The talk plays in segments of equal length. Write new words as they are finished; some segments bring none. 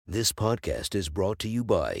This podcast is brought to you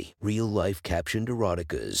by Real Life Captioned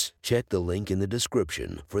Eroticas. Check the link in the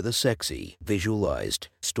description for the sexy, visualized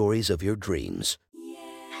stories of your dreams.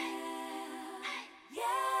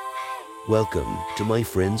 Welcome to My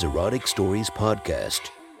Friends Erotic Stories podcast,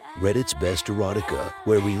 Reddit's best erotica,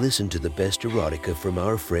 where we listen to the best erotica from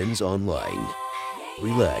our friends online.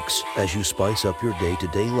 Relax as you spice up your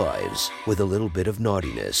day-to-day lives with a little bit of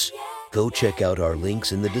naughtiness. Go check out our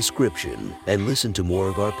links in the description and listen to more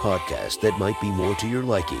of our podcast that might be more to your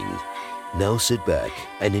liking. Now sit back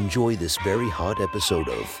and enjoy this very hot episode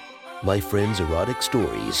of My Friends Erotic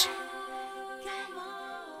Stories.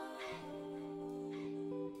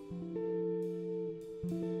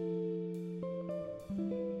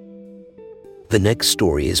 The next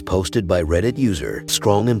story is posted by Reddit user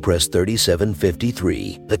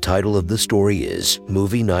StrongImpress3753. The title of the story is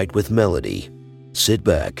Movie Night with Melody. Sit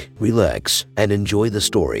back, relax, and enjoy the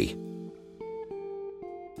story.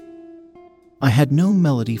 I had known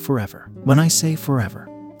Melody forever. When I say forever,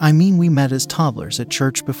 I mean we met as toddlers at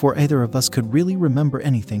church before either of us could really remember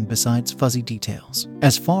anything besides fuzzy details.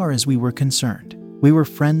 As far as we were concerned, we were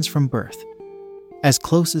friends from birth. As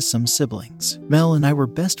close as some siblings, Mel and I were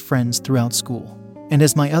best friends throughout school. And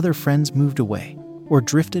as my other friends moved away or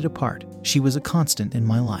drifted apart, she was a constant in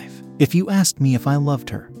my life. If you asked me if I loved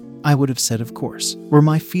her, I would have said of course. Were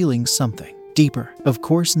my feelings something deeper? Of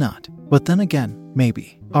course not. But then again,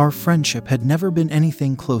 maybe. Our friendship had never been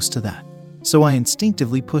anything close to that. So I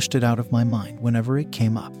instinctively pushed it out of my mind whenever it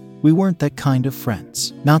came up. We weren't that kind of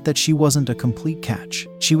friends. Not that she wasn't a complete catch.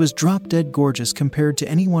 She was drop-dead gorgeous compared to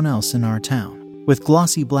anyone else in our town, with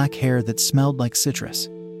glossy black hair that smelled like citrus,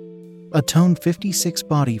 a toned 56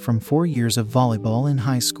 body from 4 years of volleyball in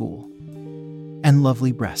high school, and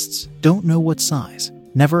lovely breasts. Don't know what size.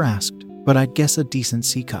 Never asked, but I'd guess a decent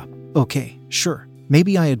C-cup. Okay, sure,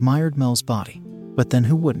 maybe I admired Mel's body, but then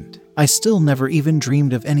who wouldn't? I still never even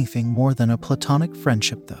dreamed of anything more than a platonic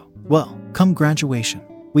friendship though. Well, come graduation,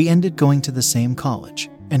 we ended going to the same college,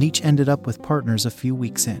 and each ended up with partners a few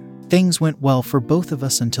weeks in. Things went well for both of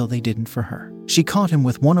us until they didn't for her. She caught him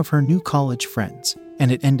with one of her new college friends,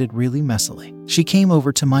 and it ended really messily. She came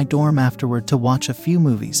over to my dorm afterward to watch a few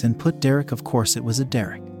movies and put Derek, of course it was a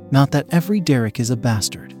Derek. Not that every Derek is a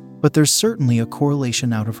bastard, but there's certainly a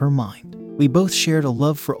correlation out of her mind. We both shared a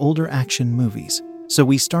love for older action movies, so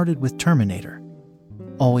we started with Terminator.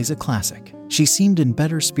 Always a classic. She seemed in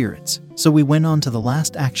better spirits, so we went on to The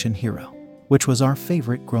Last Action Hero, which was our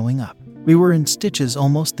favorite growing up. We were in stitches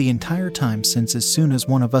almost the entire time since as soon as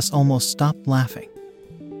one of us almost stopped laughing,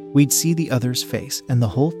 we'd see the other's face and the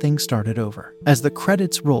whole thing started over. As the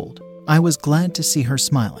credits rolled, I was glad to see her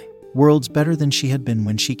smiling. Worlds better than she had been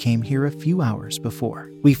when she came here a few hours before.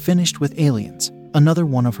 We finished with Aliens, another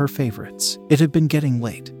one of her favorites. It had been getting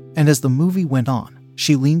late, and as the movie went on,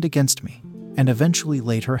 she leaned against me and eventually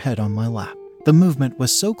laid her head on my lap. The movement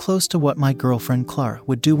was so close to what my girlfriend Clara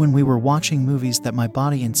would do when we were watching movies that my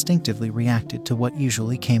body instinctively reacted to what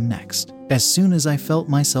usually came next. As soon as I felt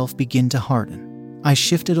myself begin to harden, I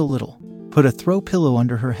shifted a little, put a throw pillow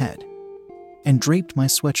under her head, and draped my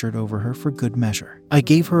sweatshirt over her for good measure. I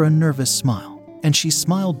gave her a nervous smile, and she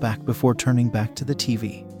smiled back before turning back to the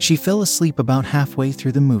TV. She fell asleep about halfway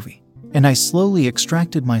through the movie, and I slowly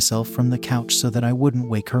extracted myself from the couch so that I wouldn't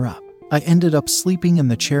wake her up. I ended up sleeping in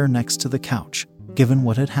the chair next to the couch, given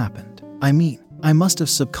what had happened. I mean, I must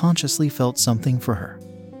have subconsciously felt something for her,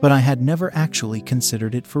 but I had never actually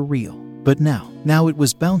considered it for real. But now it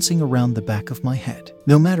was bouncing around the back of my head,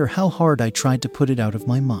 no matter how hard I tried to put it out of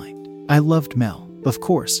my mind. I loved Mel, of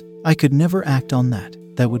course. I could never act on that.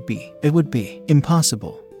 It would be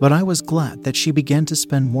impossible. But I was glad that she began to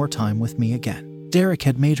spend more time with me again. Derek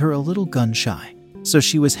had made her a little gun shy, so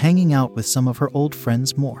she was hanging out with some of her old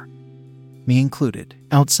friends more, me included.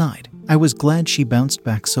 Outside, I was glad she bounced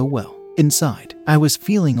back so well. Inside, I was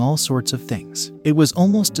feeling all sorts of things. It was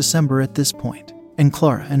almost December at this point, and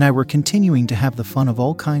Clara and I were continuing to have the fun of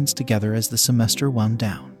all kinds together as the semester wound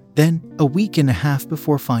down. Then, a week and a half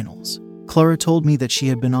before finals, Clara told me that she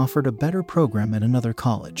had been offered a better program at another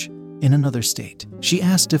college, in another state. She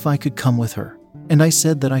asked if I could come with her, and I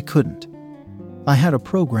said that I couldn't. I had a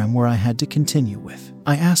program where I had to continue with.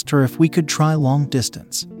 I asked her if we could try long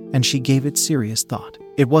distance, and she gave it serious thought.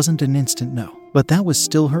 It wasn't an instant no, but that was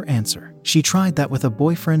still her answer. She tried that with a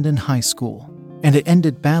boyfriend in high school, and it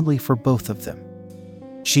ended badly for both of them.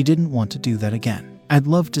 She didn't want to do that again. I'd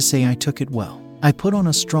love to say I took it well. I put on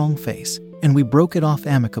a strong face, and we broke it off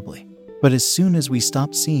amicably. But as soon as we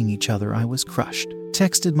stopped seeing each other, I was crushed.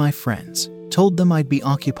 Texted my friends, told them I'd be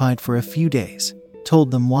occupied for a few days, told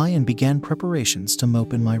them why, and began preparations to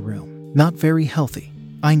mope in my room. Not very healthy,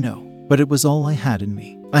 I know, but it was all I had in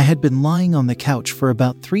me. I had been lying on the couch for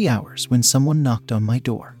about 3 hours when someone knocked on my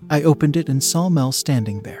door. I opened it and saw Mel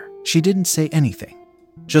standing there. She didn't say anything,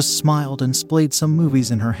 just smiled and splayed some movies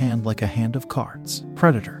in her hand like a hand of cards.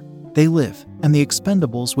 Predator, They Live, and The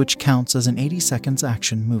Expendables, which counts as an 80 seconds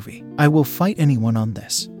action movie. I will fight anyone on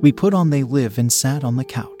this. We put on They Live and sat on the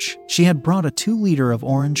couch. She had brought a 2-liter of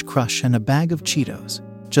Orange Crush and a bag of Cheetos,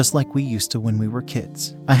 just like we used to when we were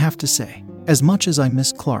kids. I have to say, as much as I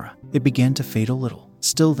missed Clara, it began to fade a little.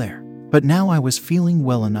 Still there, but now I was feeling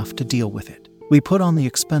well enough to deal with it. We put on The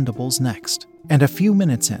Expendables next, and a few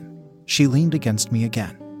minutes in, she leaned against me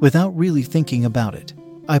again. Without really thinking about it,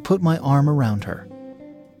 I put my arm around her,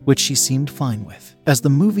 which she seemed fine with. As the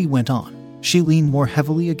movie went on, she leaned more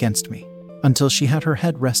heavily against me, until she had her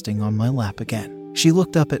head resting on my lap again. She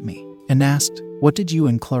looked up at me and asked, "What did you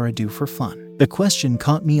and Clara do for fun?" The question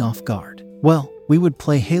caught me off guard. Well, we would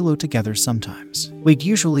play Halo together sometimes. We'd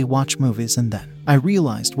usually watch movies, and then I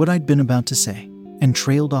realized what I'd been about to say and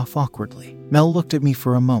trailed off awkwardly. Mel looked at me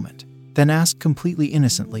for a moment, then asked completely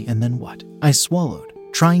innocently, "And then what?" I swallowed,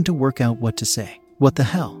 trying to work out what to say. What the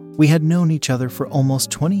hell? We had known each other for almost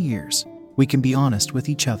 20 years. We can be honest with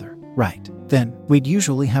each other, right? Then, we'd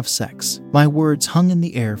usually have sex. My words hung in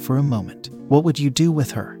the air for a moment. What would you do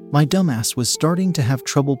with her? My dumbass was starting to have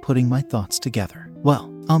trouble putting my thoughts together. Well,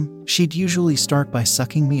 she'd usually start by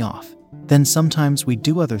sucking me off. Then sometimes we'd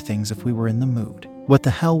do other things if we were in the mood. What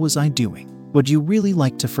the hell was I doing? Would you really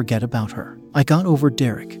like to forget about her? I got over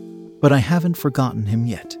Derek, but I haven't forgotten him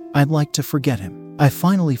yet. I'd like to forget him. I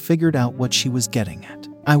finally figured out what she was getting at.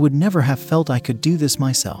 I would never have felt I could do this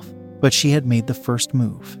myself, but she had made the first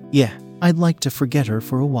move. Yeah, I'd like to forget her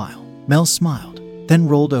for a while. Mel smiled, then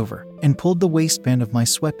rolled over and pulled the waistband of my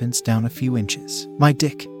sweatpants down a few inches. My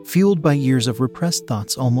dick, fueled by years of repressed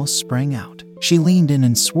thoughts, almost sprang out. She leaned in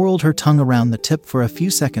and swirled her tongue around the tip for a few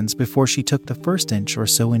seconds before she took the first inch or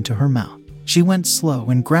so into her mouth. She went slow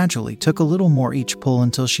and gradually took a little more each pull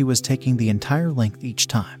until she was taking the entire length each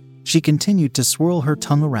time. She continued to swirl her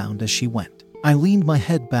tongue around as she went. I leaned my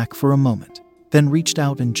head back for a moment, then reached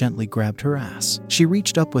out and gently grabbed her ass. She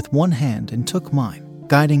reached up with one hand and took mine,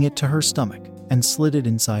 guiding it to her stomach, and slid it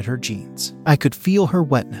inside her jeans. I could feel her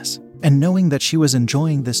wetness, and knowing that she was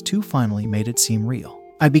enjoying this too finally made it seem real.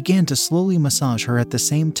 I began to slowly massage her at the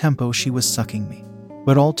same tempo she was sucking me,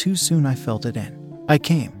 but all too soon I felt it in. I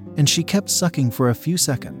came, and she kept sucking for a few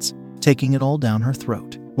seconds, taking it all down her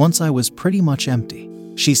throat. Once I was pretty much empty,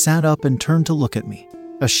 she sat up and turned to look at me,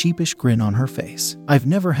 a sheepish grin on her face. I've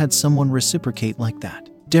never had someone reciprocate like that.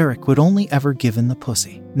 Derek would only ever give in the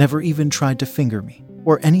pussy, never even tried to finger me,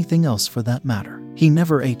 or anything else for that matter. He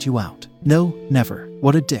never ate you out. No, never.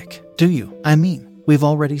 What a dick. Do you? I mean, we've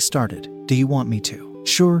already started. Do you want me to?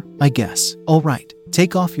 Sure, I guess. All right,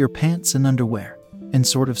 take off your pants and underwear, and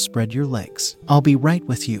sort of spread your legs. I'll be right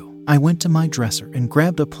with you. I went to my dresser and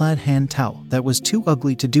grabbed a plaid hand towel that was too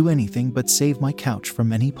ugly to do anything but save my couch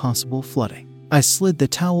from any possible flooding. I slid the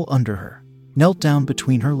towel under her, knelt down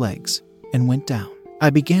between her legs, and went down. I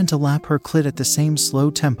began to lap her clit at the same slow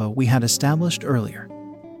tempo we had established earlier,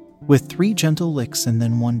 with 3 gentle licks and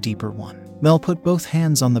then one deeper one. Mel put both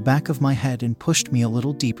hands on the back of my head and pushed me a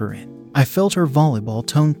little deeper in. I felt her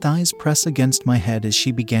volleyball-toned thighs press against my head as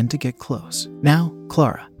she began to get close. Now,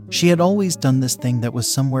 Clara. She had always done this thing that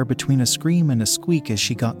was somewhere between a scream and a squeak as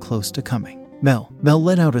she got close to coming. Mel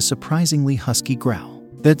let out a surprisingly husky growl.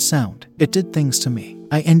 That sound, it did things to me.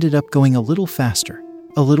 I ended up going a little faster,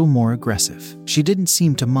 a little more aggressive. She didn't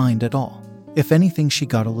seem to mind at all. If anything, she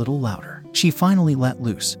got a little louder. She finally let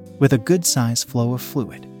loose, with a good-sized flow of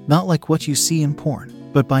fluid. Not like what you see in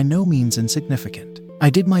porn, but by no means insignificant. I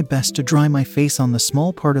did my best to dry my face on the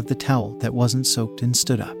small part of the towel that wasn't soaked and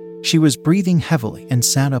stood up. She was breathing heavily and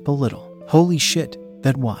sat up a little. Holy shit,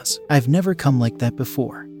 that was. I've never come like that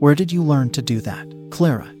before. Where did you learn to do that?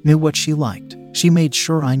 Clara knew what she liked. She made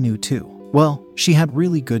sure I knew too. Well, she had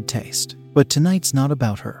really good taste. But tonight's not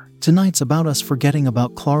about her. Tonight's about us forgetting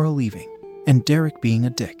about Clara leaving, and Derek being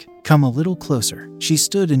a dick. Come a little closer. She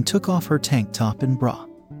stood and took off her tank top and bra,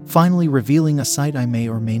 finally revealing a sight I may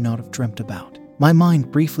or may not have dreamt about. My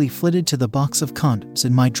mind briefly flitted to the box of condoms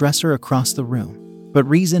in my dresser across the room, but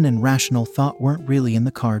reason and rational thought weren't really in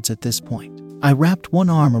the cards at this point. I wrapped one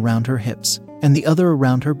arm around her hips and the other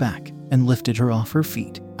around her back and lifted her off her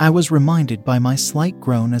feet. I was reminded by my slight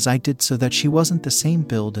groan as I did so that she wasn't the same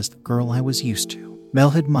build as the girl I was used to. Mel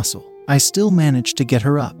had muscle. I still managed to get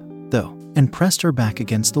her up, though, and pressed her back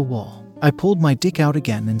against the wall. I pulled my dick out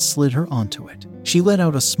again and slid her onto it. She let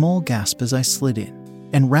out a small gasp as I slid in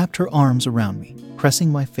and wrapped her arms around me,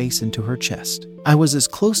 pressing my face into her chest. I was as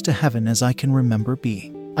close to heaven as I can remember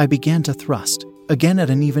being. I began to thrust, again at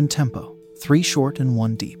an even tempo, 3 short and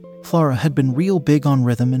 1 deep. Flora had been real big on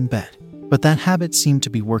rhythm in bed, but that habit seemed to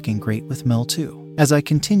be working great with Mel too. As I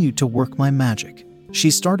continued to work my magic, she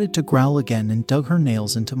started to growl again and dug her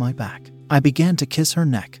nails into my back. I began to kiss her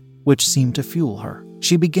neck, which seemed to fuel her.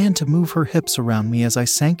 She began to move her hips around me as I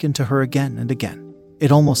sank into her again and again.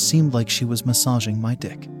 It almost seemed like she was massaging my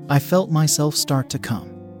dick. I felt myself start to come,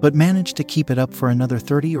 but managed to keep it up for another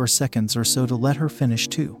 30 seconds or so to let her finish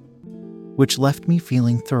too, which left me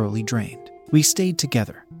feeling thoroughly drained. We stayed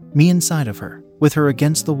together, me inside of her, with her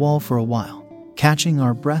against the wall for a while, catching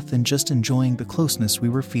our breath and just enjoying the closeness we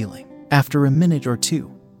were feeling. After a minute or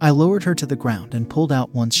two, I lowered her to the ground and pulled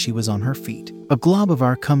out once she was on her feet. A glob of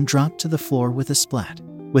our cum dropped to the floor with a splat,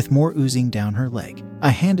 with more oozing down her leg. I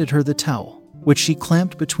handed her the towel, which she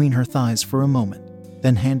clamped between her thighs for a moment,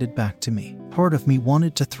 then handed back to me. Part of me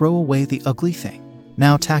wanted to throw away the ugly thing,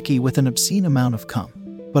 now tacky with an obscene amount of cum,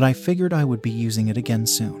 but I figured I would be using it again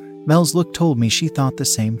soon. Mel's look told me she thought the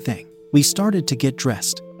same thing. We started to get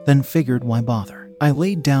dressed, then figured why bother. I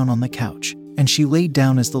laid down on the couch, and she laid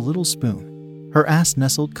down as the little spoon. Her ass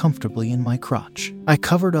nestled comfortably in my crotch. I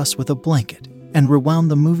covered us with a blanket and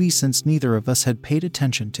rewound the movie since neither of us had paid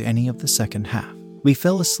attention to any of the second half. We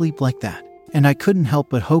fell asleep like that, and I couldn't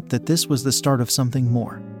help but hope that this was the start of something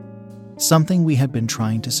more. Something we had been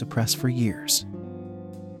trying to suppress for years.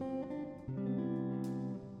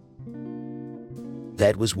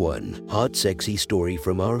 That was one hot, sexy story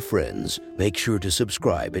from our friends. Make sure to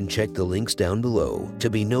subscribe and check the links down below to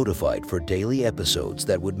be notified for daily episodes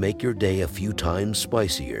that would make your day a few times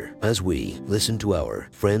spicier as we listen to our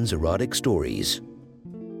friends' erotic stories.